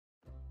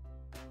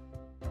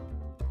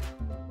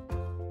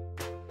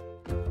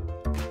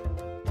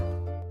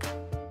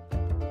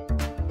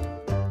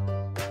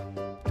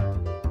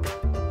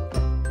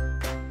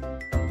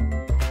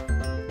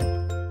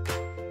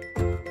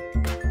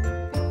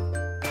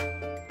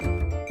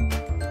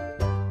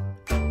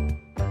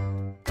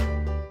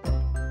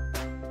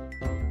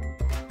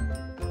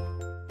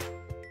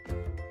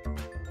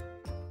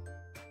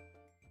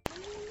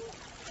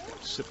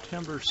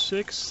September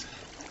 6th.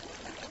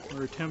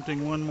 We're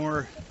attempting one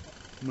more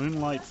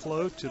Moonlight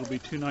float. It'll be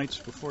 2 nights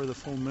before the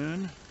full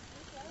moon.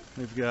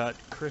 We've got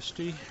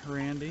Christy,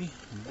 Randy,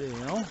 and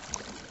Dale.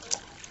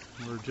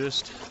 We're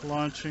just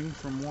launching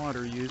from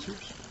water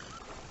users.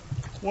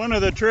 One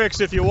of the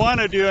tricks if you want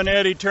to do an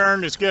eddy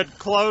turn is get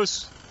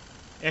close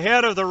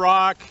ahead of the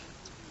rock.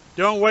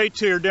 Don't wait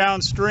till you're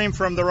downstream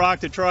from the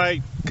rock to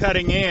try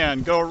cutting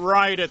in. Go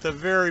right at the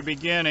very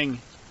beginning.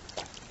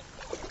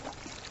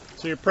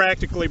 So you're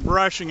practically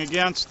brushing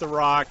against the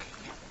rock.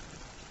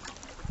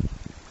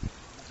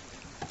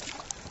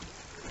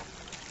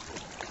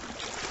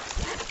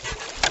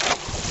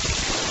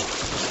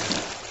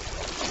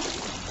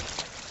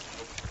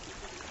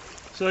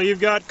 So you've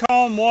got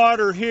calm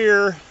water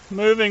here,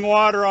 moving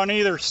water on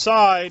either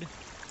side.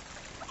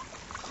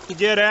 To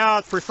get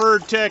out,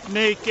 preferred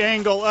technique,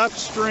 angle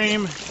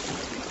upstream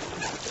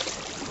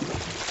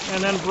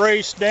and then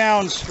brace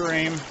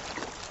downstream.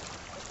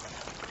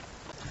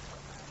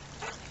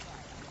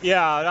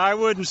 Yeah, I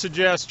wouldn't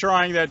suggest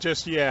trying that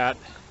just yet.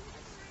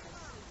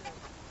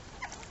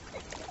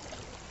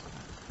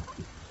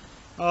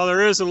 Oh,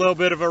 there is a little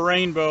bit of a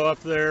rainbow up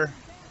there.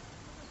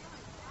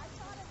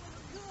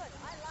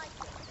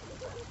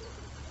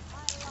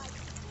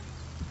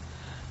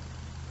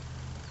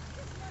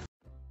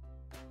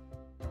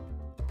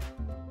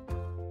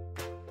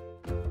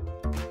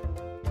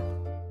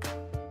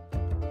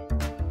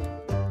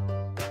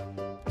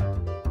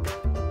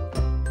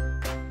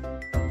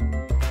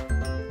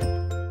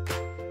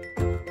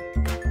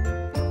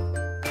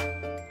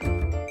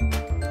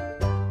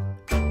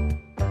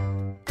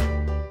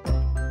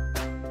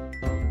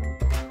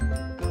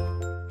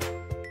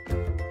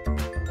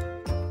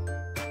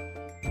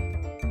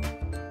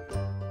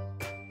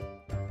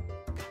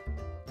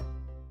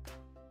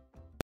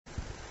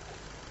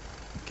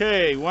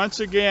 Okay,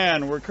 once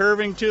again, we're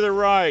curving to the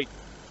right.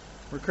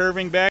 We're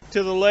curving back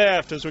to the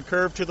left. As we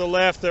curve to the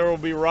left, there will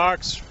be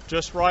rocks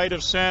just right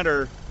of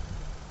center.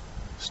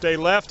 Stay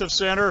left of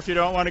center if you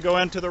don't want to go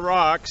into the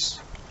rocks.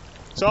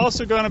 It's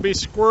also going to be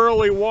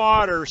squirrely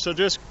water, so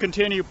just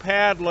continue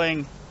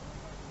paddling.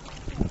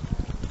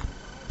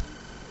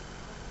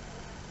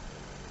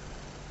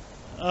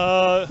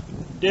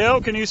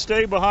 Dale, can you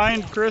stay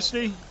behind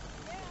Christy?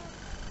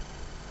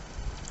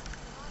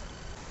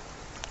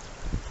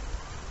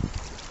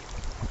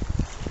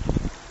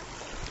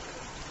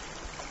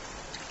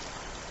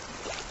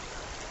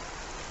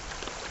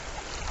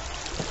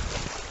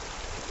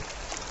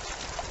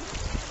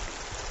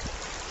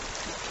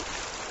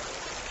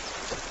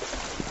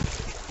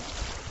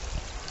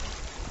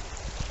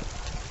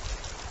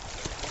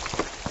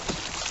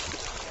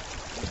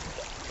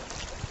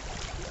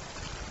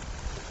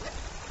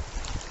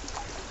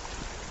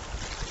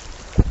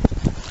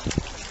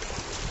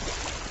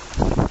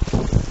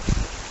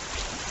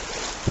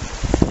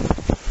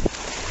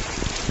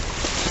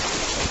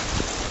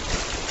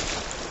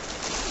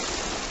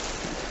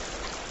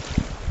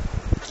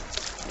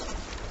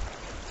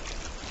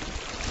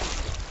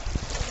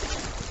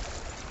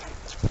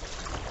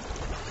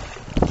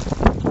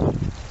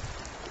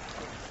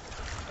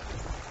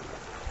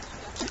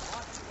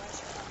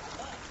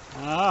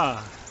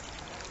 Ah.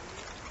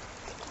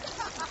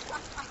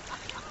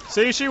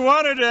 See, she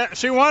wanted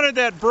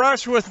that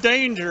brush with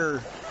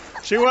danger.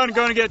 She wasn't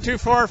going to get too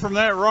far from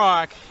that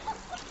rock.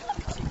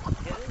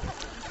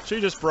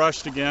 She just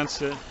brushed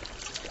against it.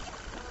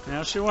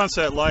 Now she wants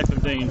that life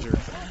of danger.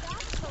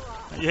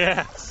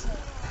 Yes.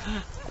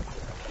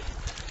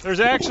 There's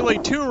actually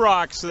 2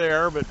 rocks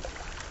there, but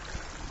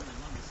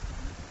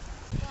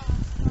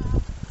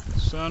the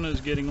sun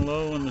is getting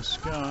low in the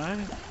sky.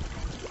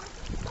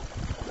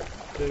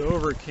 Bit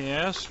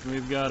overcast.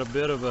 We've got a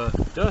bit of a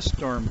dust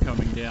storm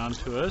coming down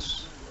to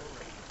us.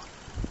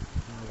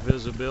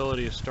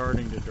 Visibility is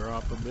starting to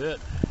drop a bit.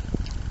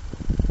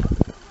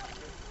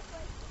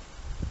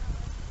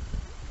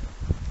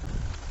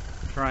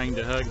 Trying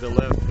to hug the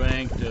left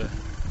bank to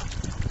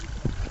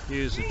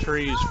use the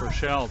trees for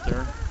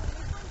shelter.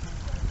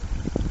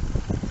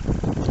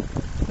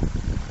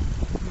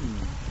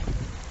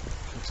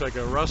 Looks like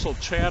a Russell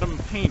Chatham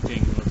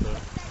painting with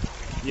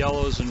the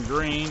yellows and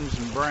greens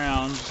and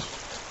browns.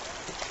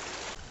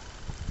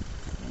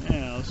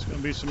 Yeah, it's going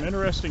to be some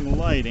interesting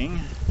lighting.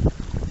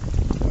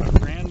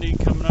 Got Randy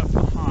coming up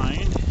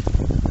behind,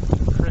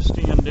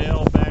 Christy and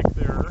Dale back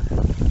there.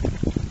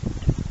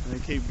 They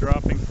keep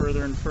dropping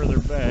further and further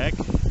back.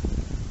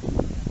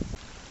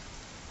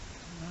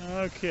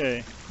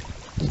 Okay,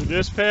 so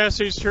just past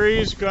these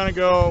trees, going to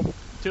go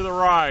to the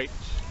right.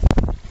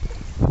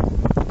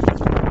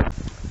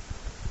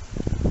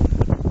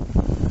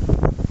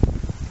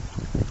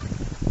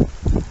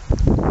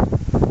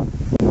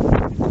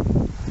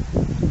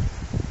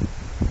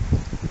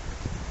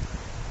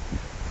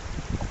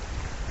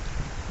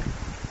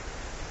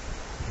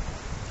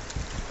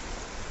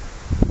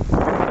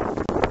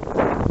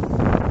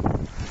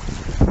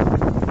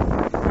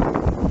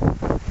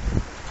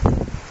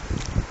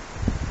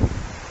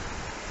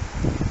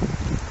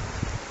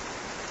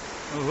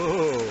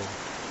 Oh,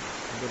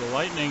 a bit of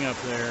lightning up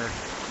there.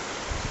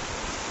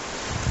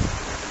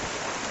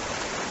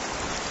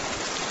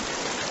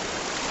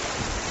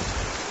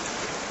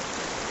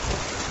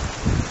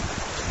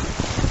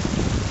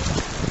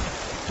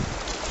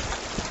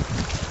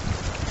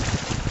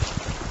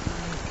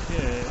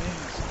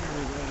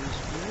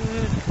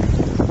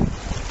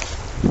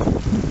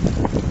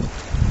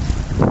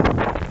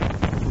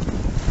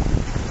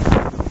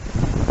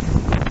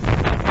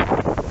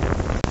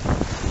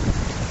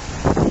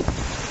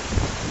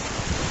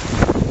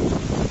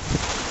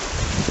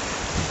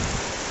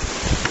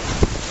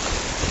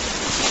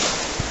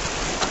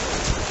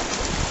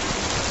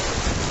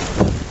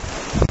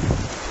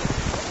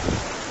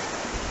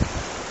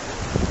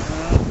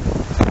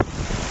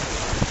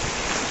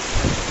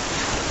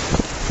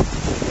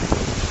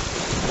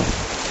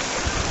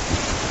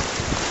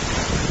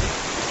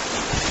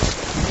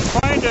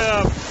 need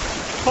to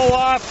pull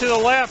off to the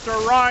left or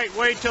right,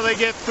 wait till they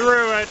get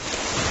through it.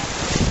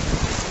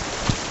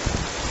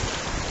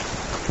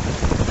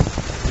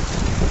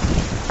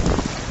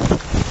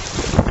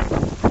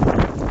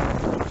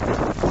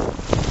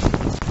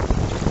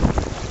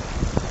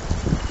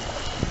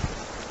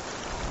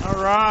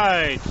 All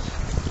right,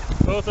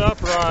 both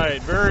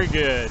upright, very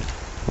good.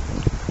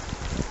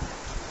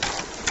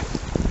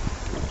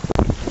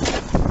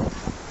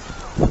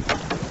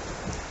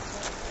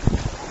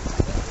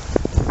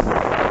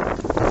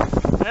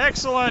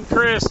 Excellent,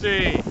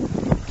 Christy.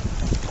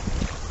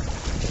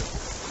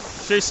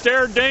 She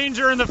stared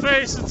danger in the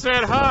face and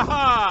said, "Ha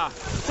ha."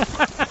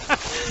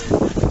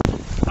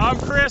 I'm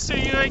Christy,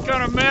 you ain't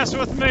gonna mess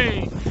with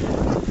me.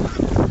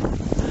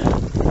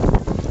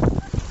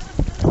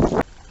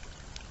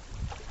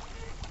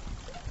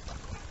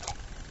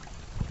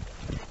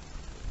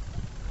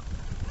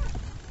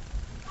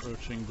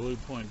 Approaching Blue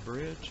Point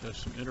Bridge, has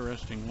some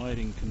interesting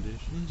lighting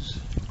conditions.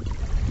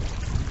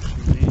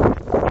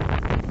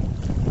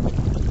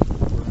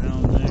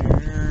 Around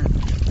there,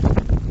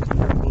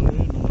 clear blue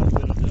and a little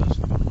bit of dust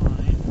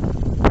behind.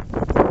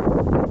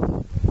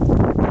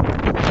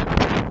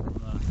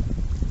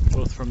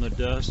 Both from the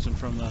dust and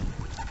from the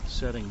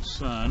setting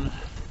sun.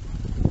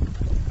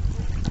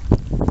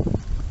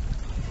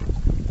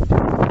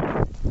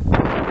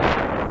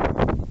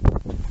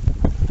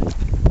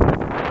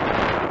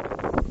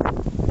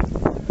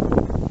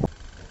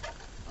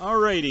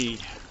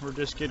 Alrighty, we're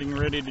just getting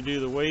ready to do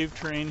the wave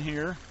train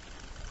here.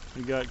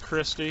 We got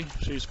Christy,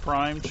 she's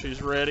primed,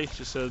 she's ready.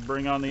 She says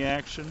bring on the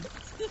action.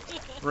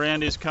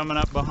 Randy's coming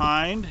up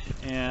behind,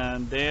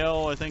 and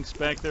Dale, I think, is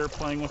back there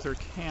playing with her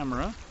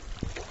camera.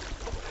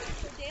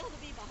 For Dale to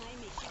be behind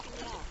me, she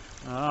can yell.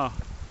 Ah,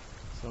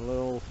 so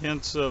little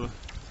hints of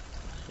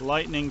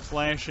lightning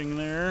flashing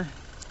there.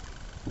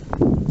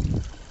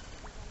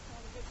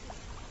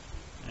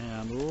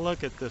 And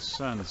look at the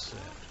sunset.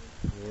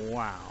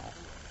 Wow.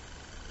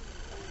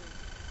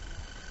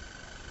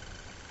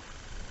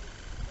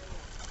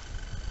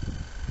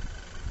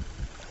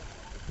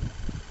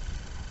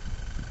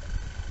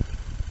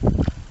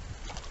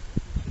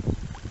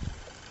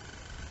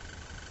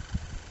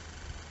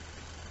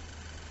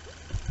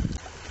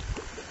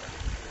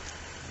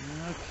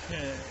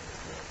 Okay,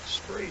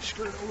 spray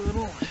skirt a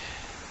little.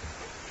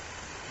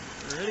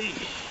 Ready?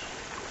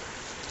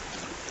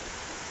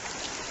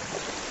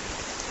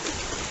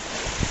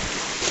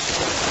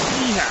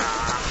 Yeah.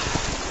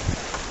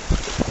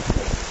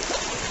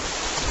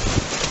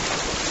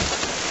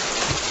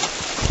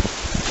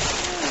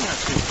 Not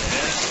too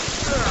bad.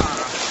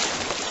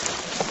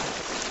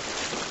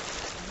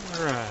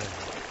 All right.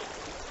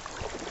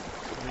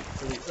 Wait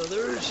for the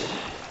others.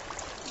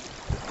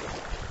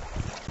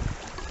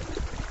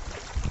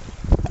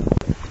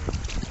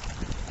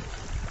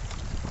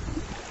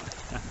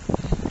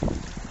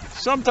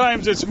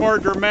 Sometimes it's more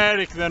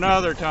dramatic than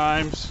other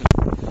times.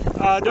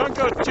 Don't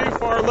go too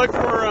far. Look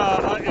for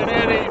an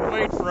eddy and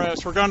wait for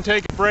us. We're going to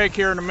take a break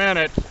here in a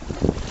minute.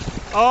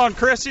 Oh, and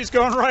Christy's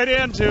going right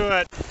into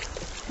it.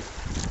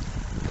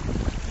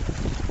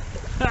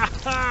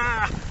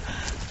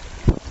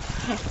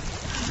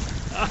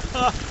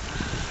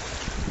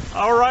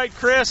 All right,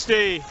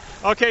 Christy.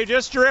 Okay,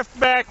 just drift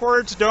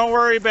backwards. Don't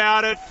worry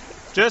about it.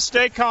 Just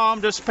stay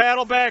calm. Just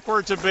paddle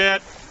backwards a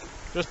bit.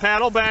 Just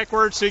paddle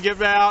backwards to get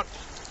out.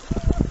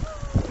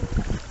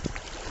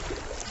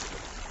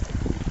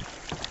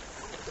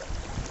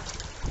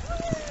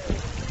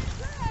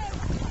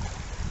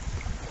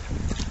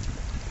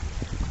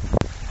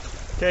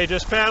 Okay,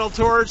 just paddle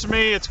towards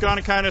me. It's going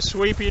to kind of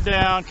sweep you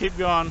down. Keep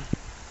going.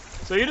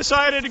 So you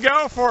decided to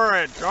go for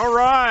it. All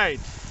right.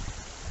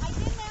 I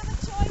didn't have a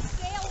choice.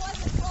 Dale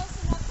wasn't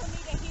close enough for me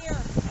to hear.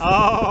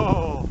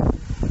 Oh,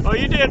 well,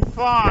 you did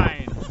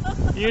fine.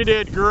 You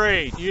did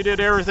great. You did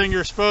everything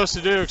you're supposed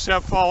to do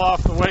except fall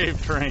off the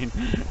wave train.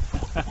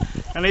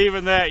 And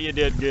even that you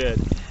did good.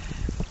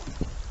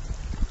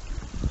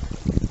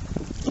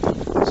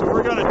 So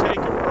we're going to take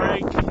a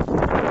break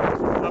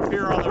up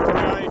here on the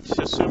right,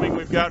 assuming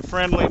we've got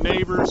friendly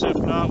neighbors. If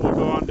not, we'll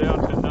go on down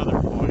to another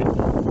point.